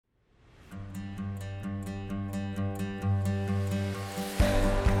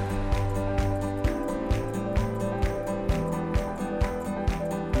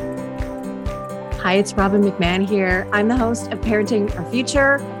Hi, it's Robin McMahon here. I'm the host of Parenting Our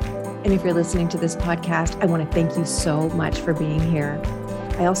Future. And if you're listening to this podcast, I want to thank you so much for being here.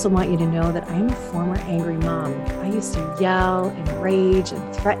 I also want you to know that I'm a former angry mom. I used to yell and rage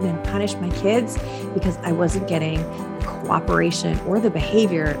and threaten and punish my kids because I wasn't getting the cooperation or the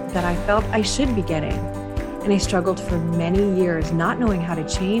behavior that I felt I should be getting. And I struggled for many years not knowing how to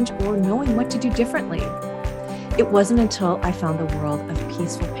change or knowing what to do differently. It wasn't until I found the world of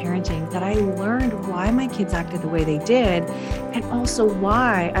peaceful parenting that I learned why my kids acted the way they did, and also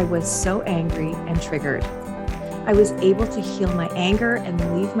why I was so angry and triggered. I was able to heal my anger and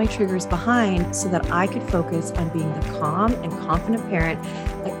leave my triggers behind so that I could focus on being the calm and confident parent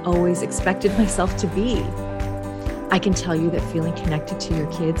I always expected myself to be. I can tell you that feeling connected to your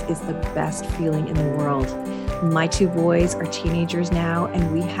kids is the best feeling in the world. My two boys are teenagers now,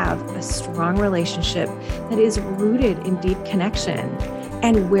 and we have a strong relationship that is rooted in deep connection.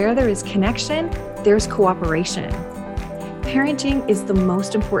 And where there is connection, there's cooperation. Parenting is the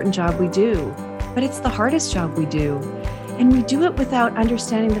most important job we do, but it's the hardest job we do. And we do it without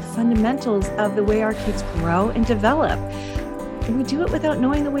understanding the fundamentals of the way our kids grow and develop. We do it without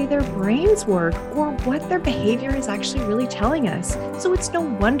knowing the way their brains work or what their behavior is actually really telling us. So it's no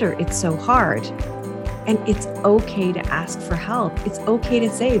wonder it's so hard. And it's okay to ask for help. It's okay to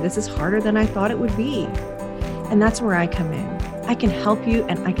say, this is harder than I thought it would be. And that's where I come in. I can help you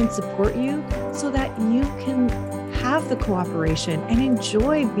and I can support you so that you can have the cooperation and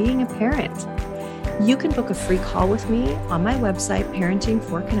enjoy being a parent. You can book a free call with me on my website,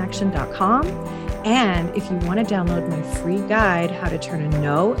 parentingforconnection.com. And if you want to download my free guide, How to Turn a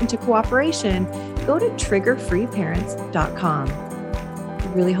No into Cooperation, go to triggerfreeparents.com. I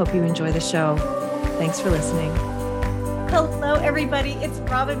really hope you enjoy the show. Thanks for listening. Hello, everybody. It's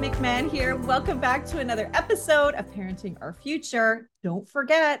Robin McMahon here. Welcome back to another episode of Parenting Our Future. Don't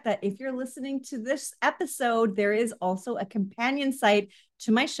forget that if you're listening to this episode, there is also a companion site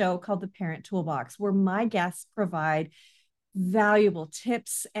to my show called The Parent Toolbox, where my guests provide valuable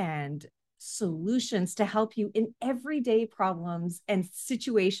tips and solutions to help you in everyday problems and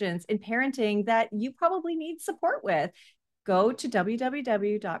situations in parenting that you probably need support with. Go to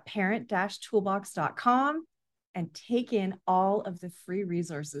www.parent-toolbox.com and take in all of the free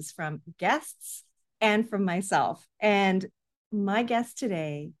resources from guests and from myself. And my guest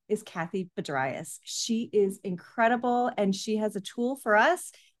today is Cathy Pedrayes. She is incredible, and she has a tool for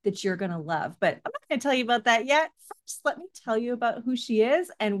us that you're going to love. But I'm not going to tell you about that yet. First, let me tell you about who she is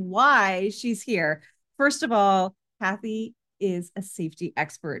and why she's here. First of all, Cathy is a safety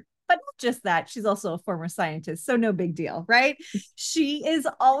expert. But not just that, she's also a former scientist, so no big deal, right? She is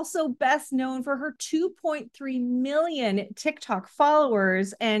also best known for her 2.3 million TikTok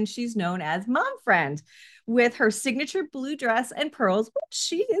followers, and she's known as Mom Friend, with her signature blue dress and pearls, which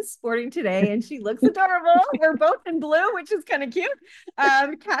she is sporting today, and she looks adorable. We're both in blue, which is kind of cute.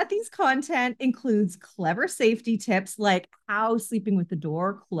 Cathy's content includes clever safety tips like how sleeping with the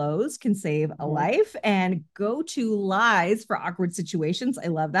door closed can save a life, and go-to lies for awkward situations. I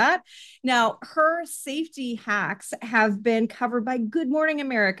love that. Now, her safety hacks have been covered by Good Morning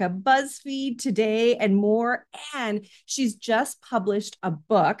America, BuzzFeed, Today, and more. And she's just published a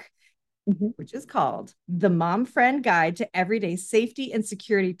book, which is called The Mom Friend Guide to Everyday Safety and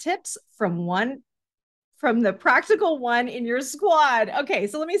Security Tips from the practical one in your squad. Okay,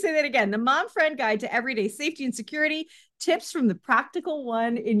 so let me say that again. The Mom Friend Guide to Everyday Safety and Security Tips from the practical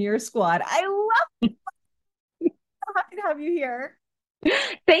one in your squad. I love it. Happy to have you here.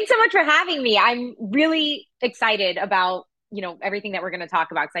 Thanks so much for having me. I'm really excited about, everything that we're going to talk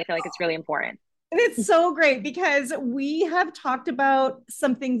about, because I feel like it's really important. It's so great because we have talked about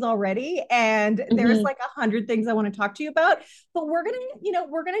some things already, and there's like 100 things I want to talk to you about, but we're going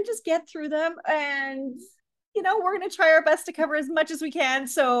to just get through them, and we're going to try our best to cover as much as we can.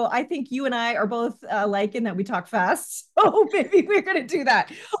 So I think you and I are both alike in that we talk fast. So maybe we're going to do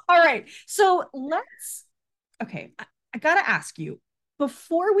that. All right. So I got to ask you,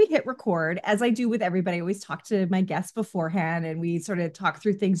 before we hit record, as I do with everybody, I always talk to my guests beforehand and we sort of talk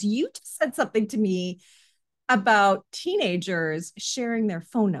through things. You just said something to me about teenagers sharing their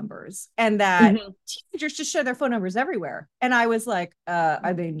phone numbers, and that teenagers just share their phone numbers everywhere. And I was like,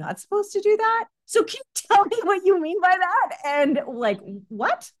 are they not supposed to do that? So can you tell me what you mean by that? And like,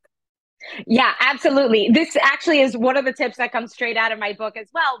 what? Yeah, absolutely. This actually is one of the tips that comes straight out of my book as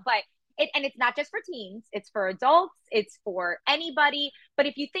well. But it's not just for teens, it's for adults, it's for anybody. But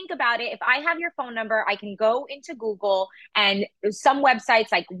if you think about it, if I have your phone number, I can go into Google, and some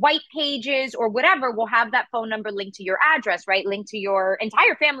websites like White Pages or whatever will have that phone number linked to your address, right? Linked to your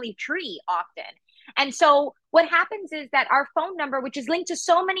entire family tree often. And so what happens is that our phone number, which is linked to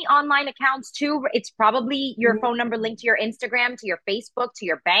so many online accounts too, it's probably your phone number linked to your Instagram, to your Facebook, to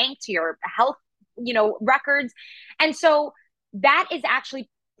your bank, to your health, records. And so that is actually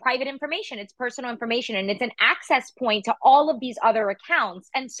private information. It's personal information, and it's an access point to all of these other accounts.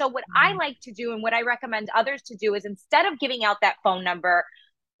 And so what I like to do and what I recommend others to do is, instead of giving out that phone number,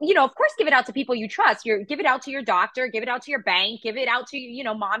 of course, give it out to people you trust. Give it out to your doctor, give it out to your bank, give it out to,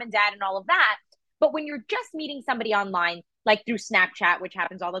 mom and dad and all of that. But when you're just meeting somebody online, like through Snapchat, which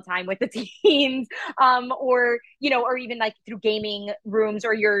happens all the time with the teens, or even like through gaming rooms,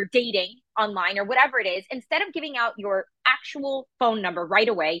 or you're dating online or whatever it is, instead of giving out your actual phone number right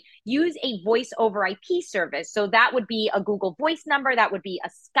away, use a voice over IP service. So that would be a Google Voice number, that would be a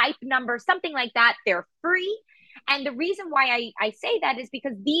Skype number, something like that. They're free. And the reason why I say that is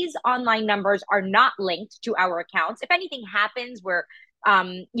because these online numbers are not linked to our accounts. If anything happens where,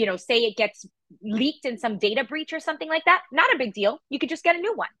 say it gets leaked in some data breach or something like that, not a big deal. You could just get a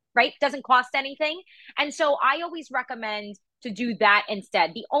new one, right? Doesn't cost anything. And so I always recommend to do that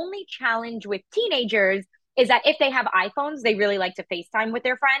instead. The only challenge with teenagers is that if they have iPhones, they really like to FaceTime with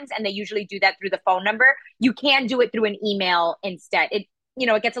their friends, and they usually do that through the phone number. You can do it through an email instead. It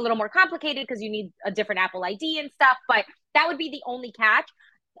gets a little more complicated because you need a different Apple ID and stuff, but that would be the only catch.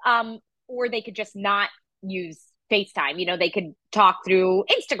 Or they could just not use FaceTime. They could talk through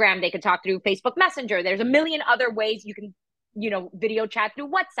Instagram, they could talk through Facebook Messenger. There's a million other ways you can, video chat through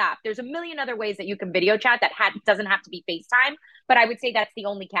WhatsApp. There's a million other ways that you can video chat that doesn't have to be FaceTime. But I would say that's the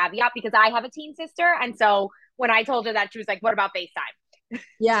only caveat, because I have a teen sister. And so when I told her that, she was like, what about FaceTime?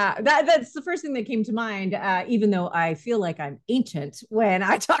 Yeah, that's the first thing that came to mind, even though I feel like I'm ancient when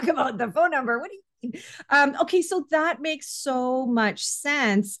I talk about the phone number. What do you mean? Okay, so that makes so much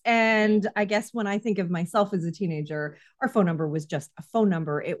sense. And I guess when I think of myself as a teenager, our phone number was just a phone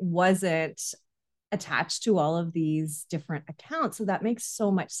number. It wasn't attached to all of these different accounts. So that makes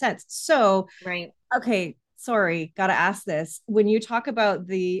so much sense. So, Right. okay, sorry, got to ask this. When you talk about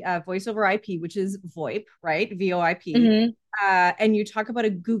the voice over IP, which is VoIP, right? VoIP, Mm-hmm. and you talk about a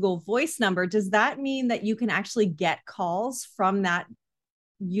Google Voice number, does that mean that you can actually get calls from that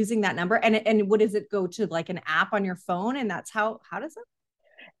using that number? And what does it go to, like an app on your phone? And that's how does it?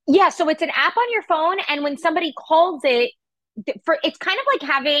 Yeah, so it's an app on your phone, and when somebody calls it, it's kind of like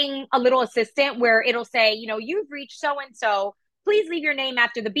having a little assistant where it'll say, you've reached so and so. Please leave your name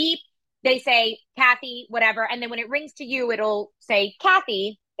after the beep. They say Cathy, whatever, and then when it rings to you, it'll say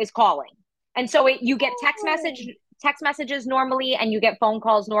Cathy is calling. And so you get Oh, text messages normally, and you get phone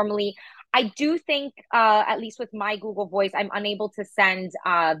calls normally. I do think, at least with my Google Voice, I'm unable to send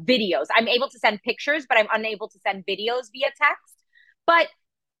videos. I'm able to send pictures, but I'm unable to send videos via text. But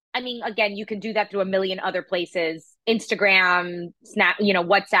I mean, again, you can do that through a million other places, Instagram, Snap,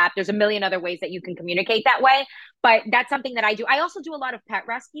 WhatsApp. There's a million other ways that you can communicate that way. But that's something that I do. I also do a lot of pet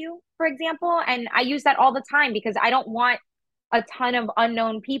rescue, for example, and I use that all the time because I don't want a ton of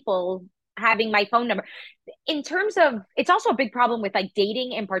unknown people having my phone number. In terms of, it's also a big problem with like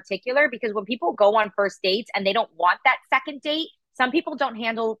dating in particular, because when people go on first dates and they don't want that second date, some people don't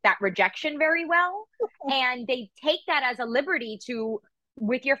handle that rejection very well. And they take that as a liberty to,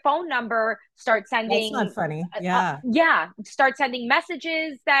 with your phone number, start that's sending, not funny. Yeah. yeah, start sending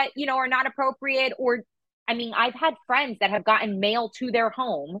messages that are not appropriate. Or I mean, I've had friends that have gotten mail to their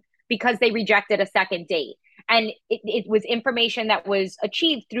home because they rejected a second date, and it was information that was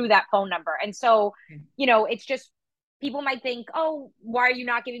achieved through that phone number. And so it's just, people might think, oh, why are you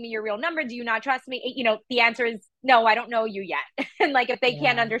not giving me your real number? Do you not trust me? The answer is no, I don't know you yet. And like, if they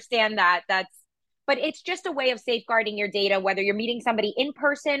can't Yeah. understand that, but it's just a way of safeguarding your data, whether you're meeting somebody in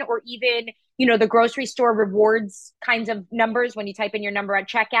person, or even, the grocery store rewards kinds of numbers when you type in your number at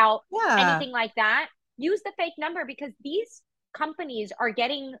checkout, Yeah. anything like that. Use the fake number, because these companies are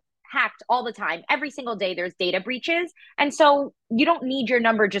getting hacked all the time. Every single day there's data breaches. And so you don't need your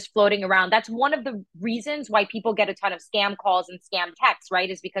number just floating around. That's one of the reasons why people get a ton of scam calls and scam texts, right?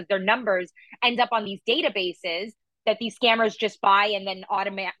 Is because their numbers end up on these databases that these scammers just buy and then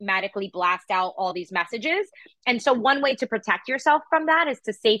automatically blast out all these messages. And so one way to protect yourself from that is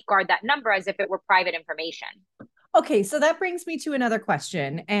to safeguard that number as if it were private information. Okay, so that brings me to another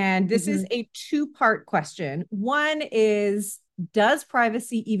question. And this is Mm-hmm. a two-part question. One is, does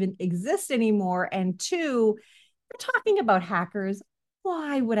privacy even exist anymore? And two, we're talking about hackers.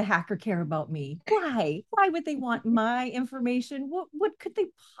 Why would a hacker care about me? Why? Why would they want my information? What could they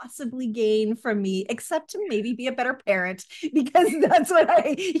possibly gain from me except to maybe be a better parent? Because that's what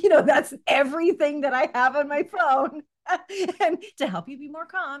that's everything that I have on my phone. And to help you be more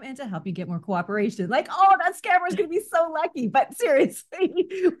calm and to help you get more cooperation. Like, oh, that scammer is going to be so lucky. But seriously,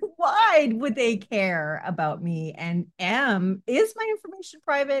 why would they care about me? And is my information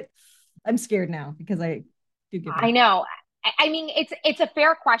private? I'm scared now because I do give my. I know. I mean, it's a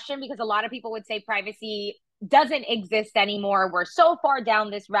fair question because a lot of people would say privacy doesn't exist anymore. We're so far down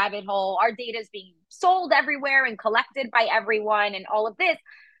this rabbit hole. Our data is being sold everywhere and collected by everyone and all of this.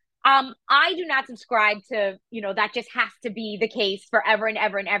 I do not subscribe to, that just has to be the case forever and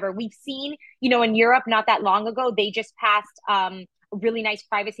ever and ever. We've seen, in Europe not that long ago, they just passed really nice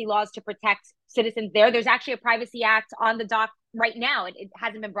privacy laws to protect citizens there. There's actually a privacy act on the dock right now. It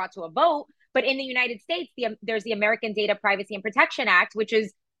hasn't been brought to a vote, but in the United States, there's the American Data Privacy and Protection Act, which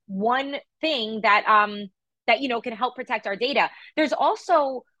is one thing that can help protect our data. There's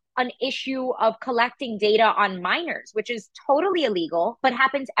also an issue of collecting data on minors, which is totally illegal, but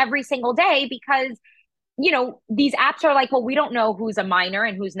happens every single day because, these apps are like, well, we don't know who's a minor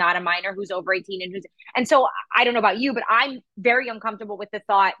and who's not a minor, who's over 18 and so I don't know about you, but I'm very uncomfortable with the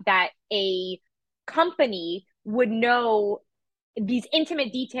thought that a company would know these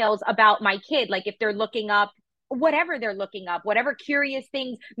intimate details about my kid. Like if they're looking up whatever curious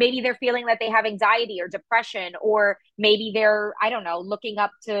things, maybe they're feeling that they have anxiety or depression, or maybe they're, I don't know, looking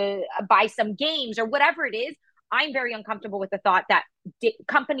up to buy some games or whatever it is. I'm very uncomfortable with the thought that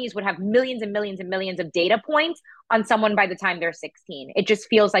companies would have millions and millions and millions of data points on someone by the time they're 16. It just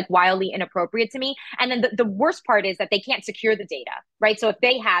feels like wildly inappropriate to me. And then the worst part is that they can't secure the data, right? So if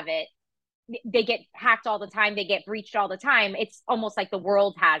they have it, they get hacked all the time, they get breached all the time. It's almost like the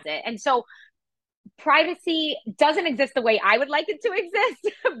world has it. And so privacy doesn't exist the way I would like it to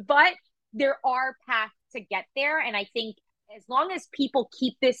exist, but there are paths to get there. And I think as long as people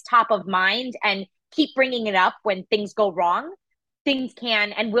keep this top of mind and keep bringing it up when things go wrong, things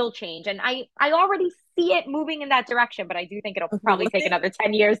can and will change. And I already see it moving in that direction, but I do think it'll probably take another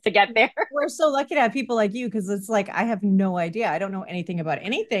 10 years to get there. We're so lucky to have people like you because it's like I have no idea. I don't know anything about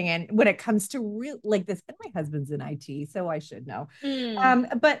anything. And when it comes to real like this, and my husband's in IT, so I should know.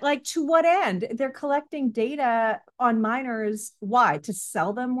 But like to what end? They're collecting data on minors. Why? To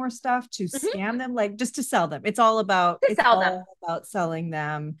sell them more stuff, to scam them, like just to sell them. It's all about selling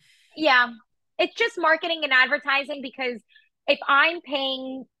them. Yeah. It's just marketing and advertising because if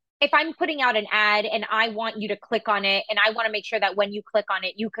I'm putting out an ad and I want you to click on it and I want to make sure that when you click on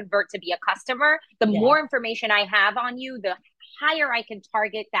it, you convert to be a customer, the more information I have on you, the higher I can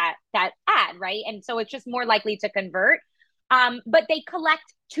target that ad, right? And so it's just more likely to convert. But they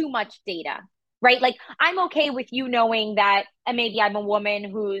collect too much data, right? Like I'm okay with you knowing that maybe I'm a woman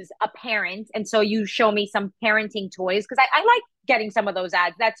who's a parent. And so you show me some parenting toys because I like getting some of those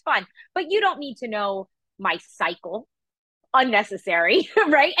ads. That's fun. But you don't need to know my cycle. Unnecessary,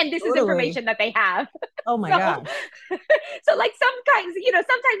 right? And this is information that they have. Oh my gosh. So like sometimes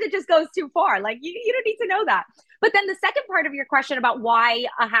it just goes too far. Like you don't need to know that. But then the second part of your question about why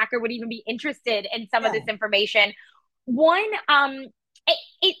a hacker would even be interested in some of this information, one,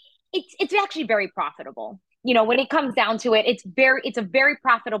 it's actually very profitable. When it comes down to it, it's a very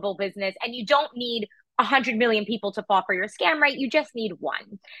profitable business, and you don't need 100 million people to fall for your scam, right? You just need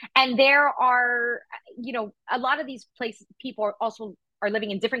one. And there are, a lot of these places, people are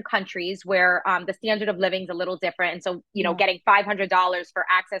living in different countries where the standard of living is a little different. And so, getting $500 for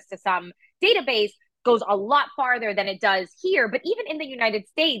access to some database goes a lot farther than it does here. But even in the United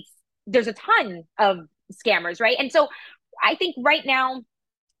States, there's a ton of scammers, right? And so I think right now,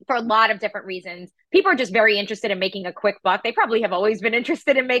 for a lot of different reasons, people are just very interested in making a quick buck. They probably have always been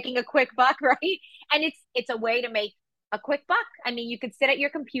interested in making a quick buck, right? And it's a way to make a quick buck. I mean, you could sit at your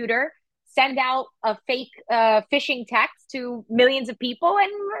computer, send out a fake phishing text to millions of people,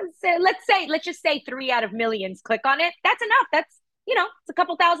 and let's just say 3 out of millions click on it. That's enough. That's it's a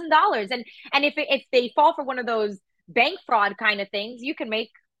couple $1,000s, and if they fall for one of those bank fraud kind of things, you can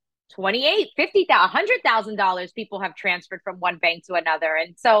make 28, 50, $100,000 people have transferred from one bank to another.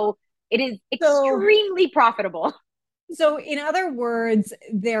 And so it is extremely profitable. So in other words,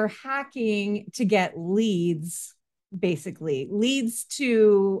 they're hacking to get leads, basically leads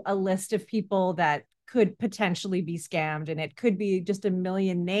to a list of people that could potentially be scammed. And it could be just a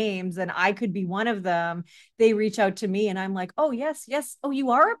million names. And I could be one of them. They reach out to me and I'm like, oh, yes, yes. Oh,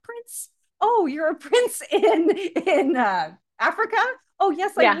 you are a prince? Oh, you're a prince in Africa? Oh,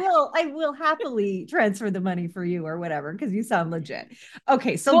 yes, I will. I will happily transfer the money for you or whatever, because you sound legit.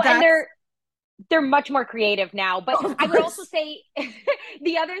 Okay, so and they're much more creative now. But I would also say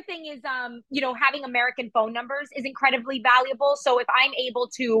the other thing is, having American phone numbers is incredibly valuable. So if I'm able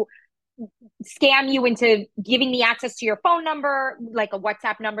to scam you into giving me access to your phone number, like a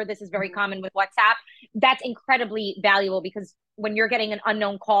WhatsApp number. This is very common with WhatsApp. That's incredibly valuable because when you're getting an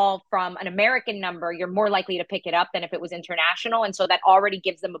unknown call from an American number, you're more likely to pick it up than if it was international. And so that already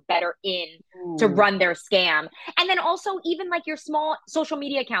gives them a better in to Ooh. run their scam. And then also, even like your small social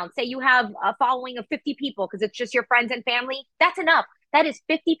media accounts, say you have a following of 50 people because it's just your friends and family, that's enough. That is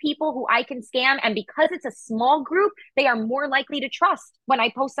 50 people who I can scam. And because it's a small group, they are more likely to trust when I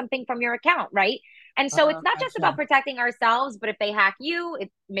post something from your account, right? And so it's not just about Gotcha. protecting ourselves, but if they hack you,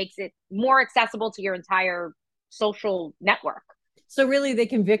 it makes it more accessible to your entire social network. So really they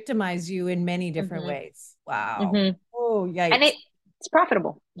can victimize you in many different Mm-hmm. ways. Wow. Mm-hmm. Oh, And yikes. it's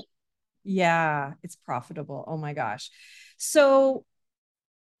profitable. Yeah, it's profitable. Oh my gosh. So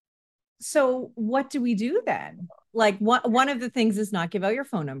what do we do then? Like one of the things is not give out your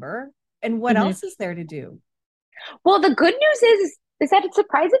phone number. And what Mm-hmm. else is there to do? Well, the good news is that it's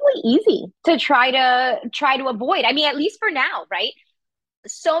surprisingly easy to try to avoid. I mean, at least for now, right?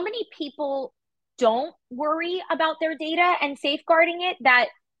 So many people don't worry about their data and safeguarding it that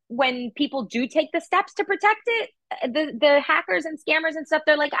when people do take the steps to protect it, the hackers and scammers and stuff,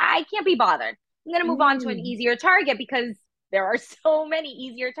 they're like, I can't be bothered. I'm going to move on to an Mm. easier target because there are so many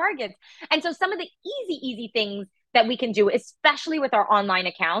easier targets. And so some of the easy things that we can do, especially with our online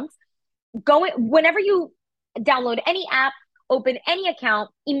accounts, go whenever you download any app, open any account,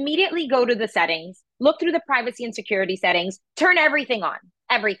 immediately go to the settings, look through the privacy and security settings, turn everything on,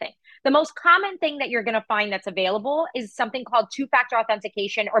 everything. The most common thing that you're going to find that's available is something called two-factor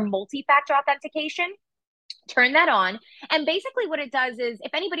authentication or multi-factor authentication. Turn that on. And basically, what it does is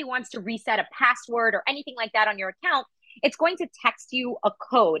if anybody wants to reset a password or anything like that on your account, it's going to text you a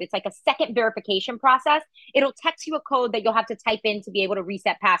code. It's like a second verification process. It'll text you a code that you'll have to type in to be able to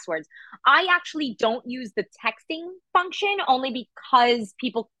reset passwords. I actually don't use the texting function only because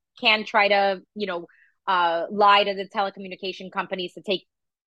people can try to, lie to the telecommunication companies to take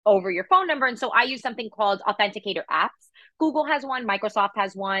over your phone number. And so I use something called authenticator apps. Google has one, Microsoft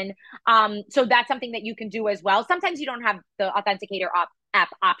has one. So that's something that you can do as well. Sometimes you don't have the authenticator app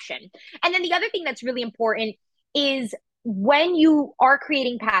option. And then the other thing that's really important is when you are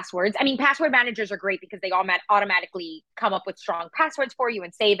creating passwords. I mean, password managers are great because they automatically come up with strong passwords for you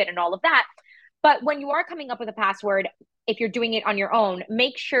and save it and all of that. But when you are coming up with a password, if you're doing it on your own,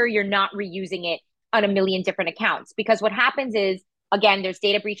 make sure you're not reusing it on a million different accounts because what happens is again, there's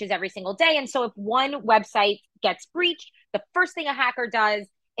data breaches every single day. And so if one website gets breached, the first thing a hacker does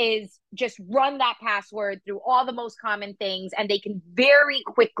is just run that password through all the most common things and they can very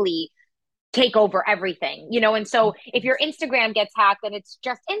quickly take over everything, and so if your Instagram gets hacked and it's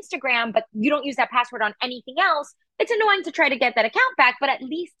just Instagram, but you don't use that password on anything else, it's annoying to try to get that account back, but at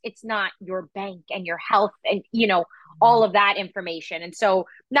least it's not your bank and your health and, all of that information. And so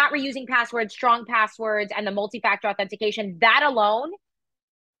not reusing passwords, strong passwords, and the multi-factor authentication, that alone,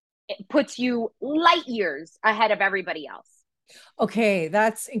 it puts you light years ahead of everybody else. Okay,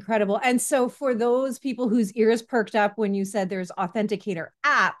 that's incredible. And so for those people whose ears perked up when you said there's authenticator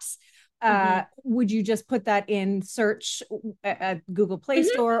apps, Mm-hmm. would you just put that in search at Google Play Mm-hmm.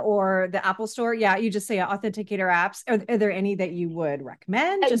 Store or the Apple Store? Yeah, you just say authenticator apps. Are there any that you would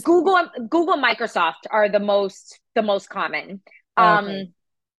recommend? Just Google, Microsoft are the most common. okay.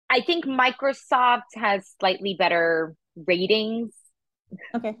 I think Microsoft has slightly better ratings,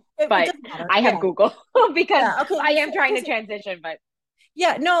 Okay. It but doesn't matter. I have Yeah. Google because Yeah. Okay. I am trying to transition. But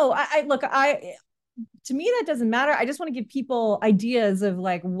Yeah. No, I look, to me that doesn't matter. I just want to give people ideas of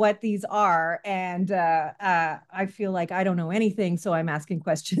like what these are, and I feel like I don't know anything, so I'm asking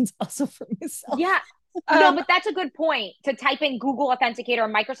questions also for myself. yeah, no, um but that's a good point to type in Google Authenticator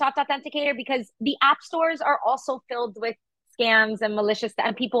or Microsoft Authenticator because the app stores are also filled with scams and malicious,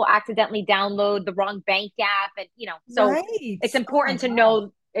 and people accidentally download the wrong bank app, and so right. it's Oh my important to gosh,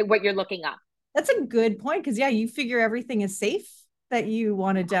 know what you're looking up. that's a good point, because yeah, you figure everything is safe that you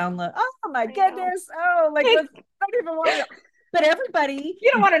want to download. Oh my I know. goodness. Oh, like let's don't even want to, but everybody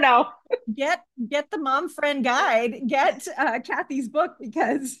You don't want to know. get the mom friend guide, get Cathy's book,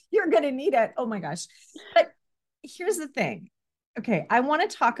 because you're going to need it. Oh my gosh. But here's the thing. Okay, I want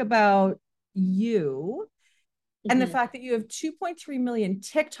to talk about you and the Mm-hmm. fact that you have 2.3 million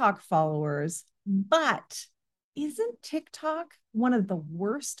TikTok followers, but isn't TikTok one of the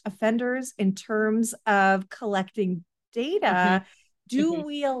worst offenders in terms of collecting Mm-hmm. data? Do Mm-hmm.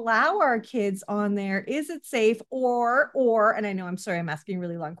 we allow our kids on there? Is it safe? Or, and I know I'm sorry, I'm asking a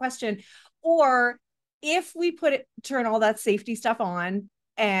really long question, or if we turn all that safety stuff on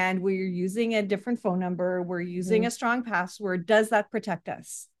and we're using a different phone number, we're using Mm-hmm. a strong password, does that protect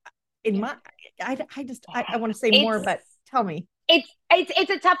us? In my, I just, I want to say more, It's but tell me. It's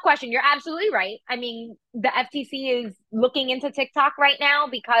a tough question. You're absolutely right. I mean, the FTC is looking into TikTok right now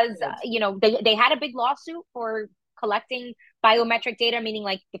because they had a big lawsuit for collecting biometric data, meaning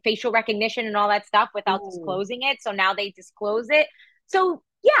like the facial recognition and all that stuff without Ooh. disclosing it. So now they disclose it. So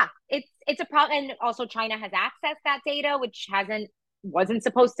yeah, it's a problem. And also China has accessed that data, which wasn't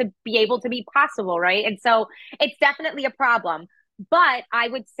supposed to be able to be possible, right? And so it's definitely a problem. But I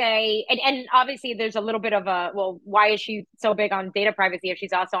would say, and obviously there's a little bit of a, well, why is she so big on data privacy if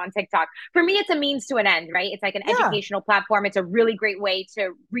she's also on TikTok? For me, it's a means to an end, right? It's like an Yeah. educational platform. It's a really great way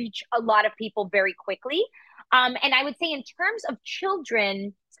to reach a lot of people very quickly. And I would say in terms of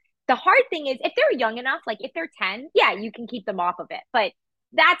children, the hard thing is if they're young enough, like if they're 10, yeah, you can keep them off of it. But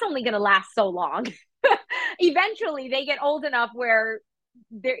that's only going to last so long. Eventually, they get old enough where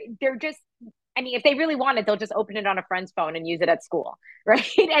they're just, I mean, if they really want it, they'll just open it on a friend's phone and use it at school, right?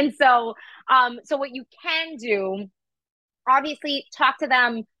 And so what you can do, obviously, talk to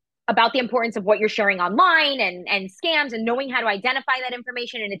them about the importance of what you're sharing online and scams and knowing how to identify that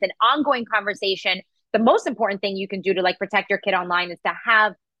information. And it's an ongoing conversation. The most important thing you can do to like protect your kid online is to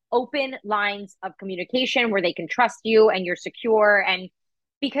have open lines of communication where they can trust you and you're secure. And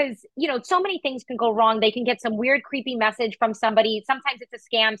because so many things can go wrong, they can get some weird creepy message from somebody. Sometimes it's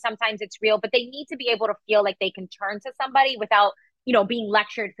a scam, sometimes it's real, but they need to be able to feel like they can turn to somebody without being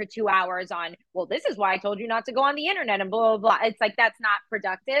lectured for 2 hours on, well, this is why I told you not to go on the internet and blah, blah, blah. It's like, that's not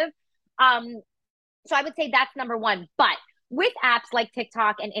productive. So I would say that's number one. But with apps like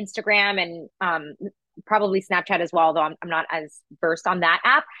TikTok and Instagram and probably Snapchat as well, though I'm not as versed on that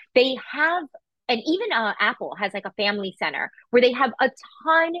app, they have, and even Apple has like a family center where they have a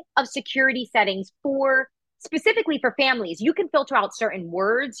ton of security settings for specifically for families. You can filter out certain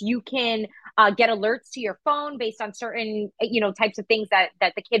words. You can get alerts to your phone based on certain types of things that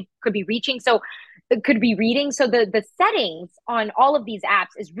the kid could be reaching. So could be reading. So the settings on all of these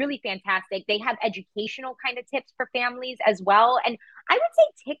apps is really fantastic. They have educational kind of tips for families as well. And I would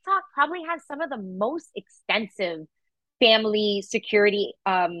say TikTok probably has some of the most extensive family security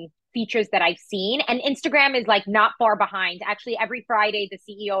features that I've seen. And Instagram is like not far behind. Actually, every Friday, the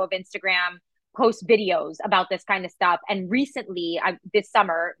CEO of Instagram posts videos about this kind of stuff. And recently, this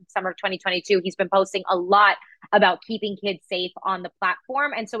summer of 2022, he's been posting a lot about keeping kids safe on the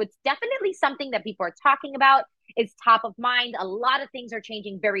platform. And so it's definitely something that people are talking about. It's top of mind. A lot of things are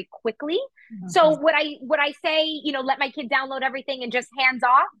changing very quickly. So Mhm. would I say, let my kid download everything and just hands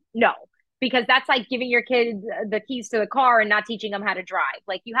off? No, because that's like giving your kid the keys to the car and not teaching them how to drive.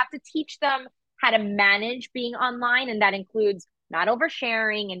 Like you have to teach them how to manage being online, and that includes not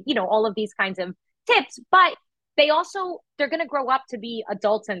oversharing and all of these kinds of tips. But they're going to grow up to be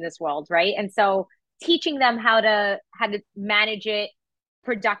adults in this world, right? And so teaching them how to manage it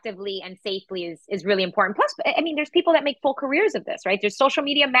productively and safely is really important. Plus, I mean, there's people that make full careers of this, right? There's social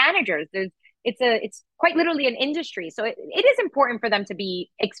media managers. It's quite literally an industry. So it is important for them to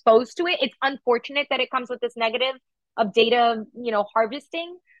be exposed to it. It's unfortunate that it comes with this negative of data,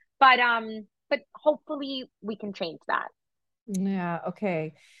 harvesting, but hopefully we can change that. Yeah.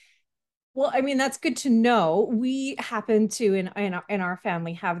 Okay. Well, I mean, that's good to know. We happen to in our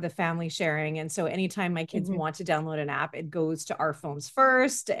family have the family sharing. And so anytime my kids Mm-hmm. want to download an app, it goes to our phones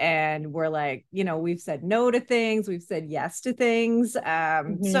first. And we're like, we've said no to things, we've said yes to things.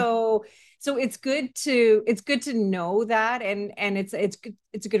 Mm-hmm. So it's good to know that. And it's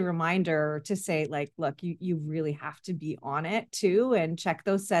a good reminder to say, like, look, you really have to be on it too and check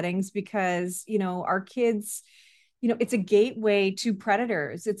those settings because our kids, it's a gateway to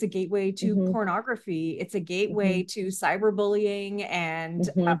predators. It's a gateway to Mm-hmm. pornography. It's a Mm-hmm. gateway to cyberbullying and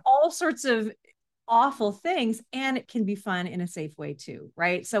Mm-hmm. all sorts of awful things. And it can be fun in a safe way too,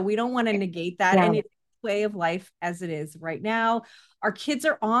 right? So we don't want to negate that. Yeah. And it's way of life as it is right now. Our kids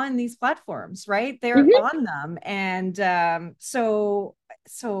are on these platforms, right? They're Mm-hmm. on them. And so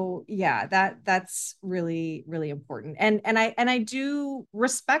yeah, that's really really important. And I do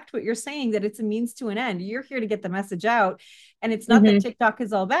respect what you're saying, that it's a means to an end. You're here to get the message out, and it's not that Mm-hmm. TikTok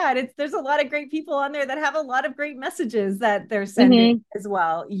is all bad. It's There's a lot of great people on there that have a lot of great messages that they're sending Mm-hmm. as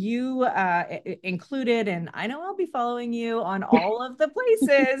well, you included. And I know I'll be following you on all of the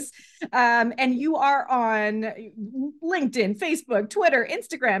places. And you are on LinkedIn, Facebook, Twitter,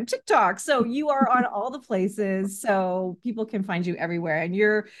 Instagram, TikTok. So you are on all the places. So people can find you everywhere. And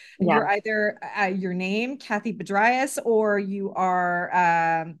you're Yeah. either your name, Cathy Pedrayes, or you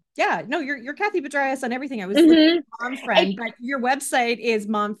are yeah, no, you're Cathy Pedrayes on everything. I was looking Mm-hmm. at Mom Friend, but your website is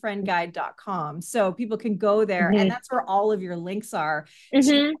momfriendguide.com. So people can go there, and Mm-hmm. that's where all of your links are to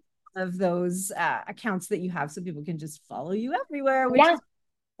Mm-hmm. of those accounts that you have, so people can just follow you everywhere, which Yeah. is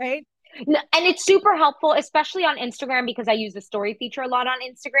right. And it's super helpful, especially on Instagram, because I use the story feature a lot on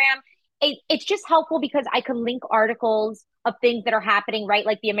Instagram. It's just helpful because I can link articles of things that are happening, right?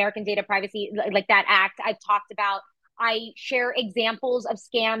 Like the American Data Privacy, like that act I've talked about. I share examples of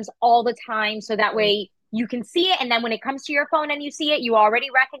scams all the time. So that Right. way you can see it. And then when it comes to your phone and you see it, you already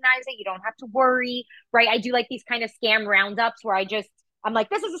recognize it. You don't have to worry, right? I do like these kind of scam roundups where I'm like,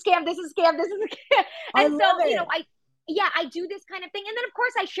 this is a scam, this is a scam, this is a scam. I And love so, it. yeah, I do this kind of thing. And then of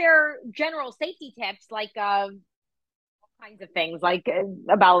course I share general safety tips like all kinds of things like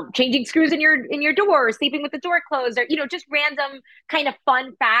about changing screws in your door, sleeping with the door closed, or just random kind of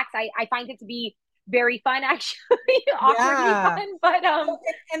fun facts. I find it to be very fun actually, awkwardly Yeah. fun, but Well,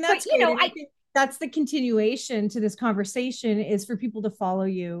 and that's great. And I I think that's the continuation to this conversation is for people to follow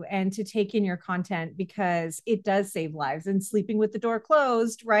you and to take in your content because it does save lives. And sleeping with the door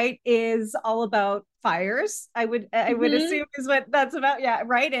closed, right, is all about fires. I would mhm, assume is what that's about. Yeah,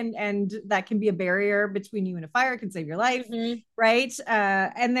 right. And that can be a barrier between you and a fire, can save your life, mhm, right?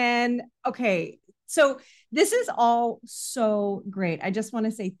 And then okay, so this is all so great. I just want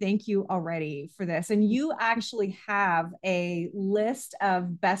to say thank you already for this. And you actually have a list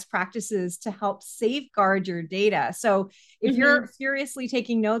of best practices to help safeguard your data. So if mhm, you're furiously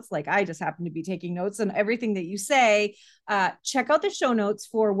taking notes, like I just happen to be taking notes on everything that you say, check out the show notes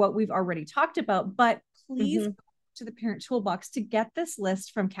for what we've already talked about. But please mhm. go to the Parent Toolbox to get this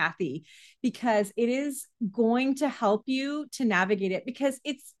list from Cathy because it is going to help you to navigate it because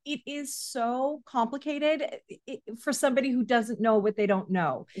it is so complicated for somebody who doesn't know what they don't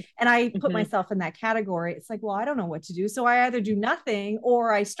know. And I put Mhm. myself in that category. It's like, well, I don't know what to do, so I either do nothing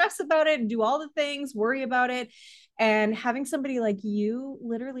or I stress about it and do all the things, worry about it. And having somebody like you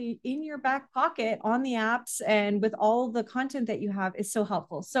literally in your back pocket on the apps and with all the content that you have is so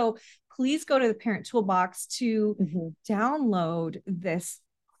helpful. So please go to the Parent Toolbox to Mhm. download this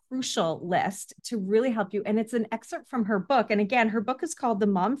crucial list to really help you. And it's an excerpt from her book. And again, her book is called The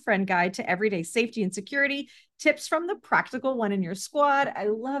Mom Friend Guide to Everyday Safety and Security Tips from the Practical One in Your Squad. I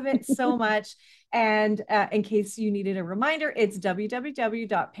love it so much. And in case you needed a reminder, it's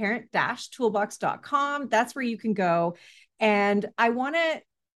www.parent-toolbox.com. That's where you can go. And I want to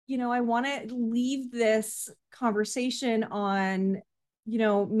leave this conversation on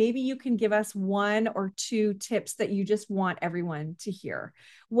maybe you can give us one or two tips that you just want everyone to hear.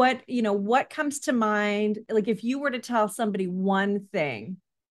 What comes to mind? Like if you were to tell somebody one thing,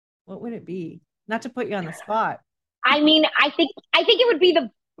 what would it be? Not to put you on the spot. I mean, I think it would be the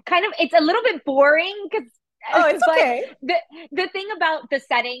kind of, it's a little bit boring because Oh, it's but okay. the thing about the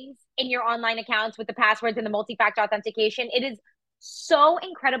settings in your online accounts with the passwords and the multi-factor authentication, it is so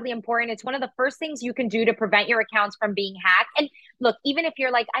incredibly important. It's one of the first things you can do to prevent your accounts from being hacked. And look, even if you're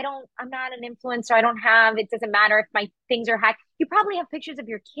like, I'm not an influencer, I don't have, it doesn't matter if my things are hacked. You probably have pictures of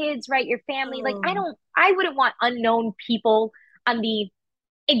your kids, right? Your family. Like, Oh, I wouldn't want unknown people on the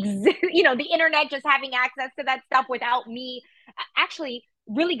internet just having access to that stuff without me. Actually,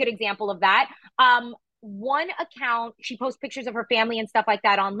 really good example of that. One account, she posts pictures of her family and stuff like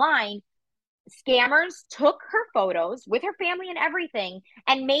that online. Scammers took her photos with her family and everything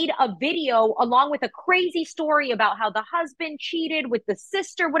and made a video along with a crazy story about how the husband cheated with the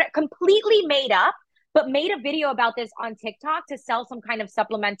sister, what it completely made up, but made a video about this on TikTok to sell some kind of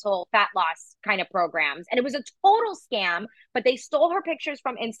supplemental fat loss kind of programs. And it was a total scam, but they stole her pictures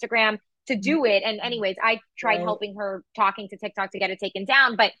from Instagram to do it. And anyways, I tried right. helping her, talking to TikTok to get it taken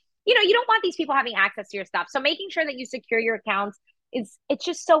down, but you don't want these people having access to your stuff. So making sure that you secure your accounts, it's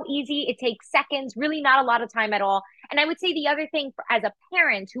just so easy. It takes seconds, really not a lot of time at all. And I would say the other thing as a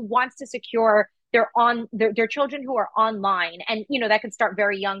parent who wants to secure their children who are online, and that could start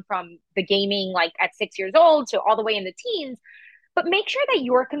very young from the gaming, like at 6 years old to all the way in the teens. But make sure that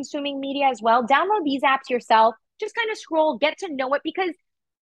you're consuming media as well. Download these apps yourself. Just kind of scroll, get to know it, because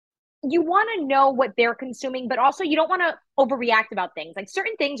you want to know what they're consuming, but also you don't want to overreact about things. Like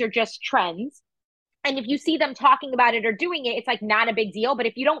certain things are just trends, and if you see them talking about it or doing it, it's like not a big deal. But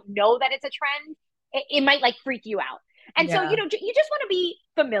if you don't know that it's a trend, it might like freak you out. And so, Yeah. you just want to be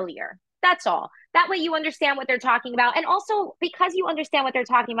familiar. That's all. That way you understand what they're talking about. And also because you understand what they're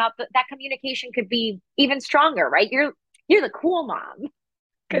talking about, that communication could be even stronger, right? You're the cool mom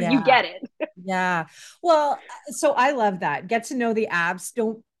because you Yeah. get it. Yeah. Well, so I love that. Get to know the apps.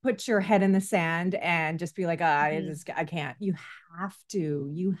 Don't put your head in the sand and just be like, Mhm. I can't. You have to.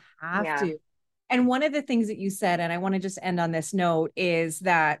 You have Yeah. to. And one of the things that you said, and I want to just end on this note, is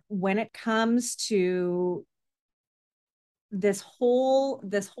that when it comes to this whole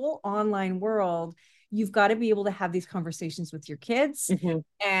online world, you've got to be able to have these conversations with your kids. Mm-hmm.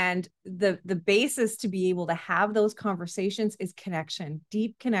 And the basis to be able to have those conversations is connection,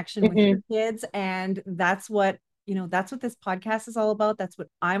 deep connection with your kids. And that's what, that's what this podcast is all about. That's what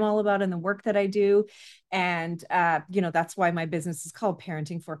I'm all about in the work that I do. And, that's why my business is called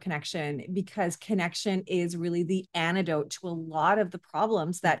Parenting for Connection, because connection is really the antidote to a lot of the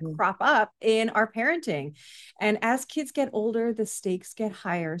problems that crop up in our parenting. And as kids get older, the stakes get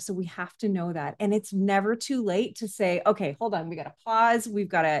higher. So we have to know that. And it's never too late to say, okay, hold on, we got to pause. We've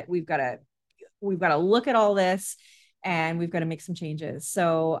got to look at all this, and we've got to make some changes.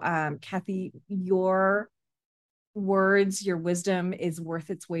 So, Cathy, your words, your wisdom is worth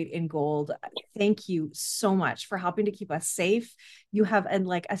its weight in gold. Thank you so much for helping to keep us safe. You have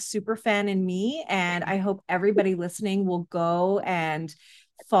a super fan in me, and I hope everybody listening will go and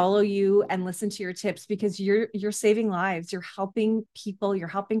follow you and listen to your tips, because you're saving lives, you're helping people, you're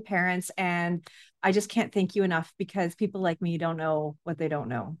helping parents. And I just can't thank you enough, because people like me don't know what they don't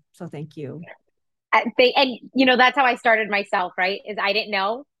know. So thank you. That's how I started myself, right? Is I didn't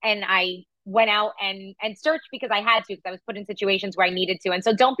know, and I went out and searched because I had to, because I was put in situations where I needed to. And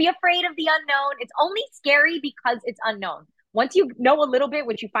so don't be afraid of the unknown. It's only scary because it's unknown. Once you know a little bit,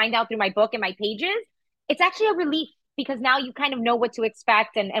 which you find out through my book and my pages, it's actually a relief, because now you kind of know what to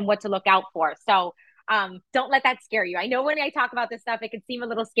expect and what to look out for. So don't let that scare you. I know when I talk about this stuff, it can seem a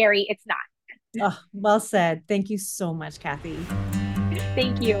little scary. It's not. Oh, well said. Thank you so much, Cathy.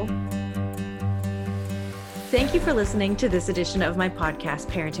 Thank you. Thank you for listening to this edition of my podcast,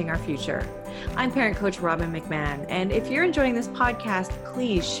 Parenting Our Future. I'm parent coach Robin McMahon, and if you're enjoying this podcast,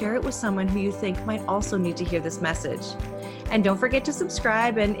 please share it with someone who you think might also need to hear this message. And don't forget to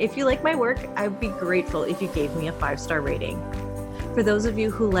subscribe, and if you like my work, I would be grateful if you gave me a 5-star rating. For those of you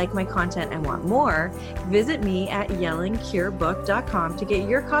who like my content and want more, visit me at yellingcurebook.com to get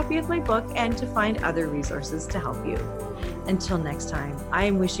your copy of my book and to find other resources to help you. Until next time, I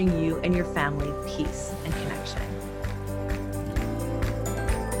am wishing you and your family peace and connection.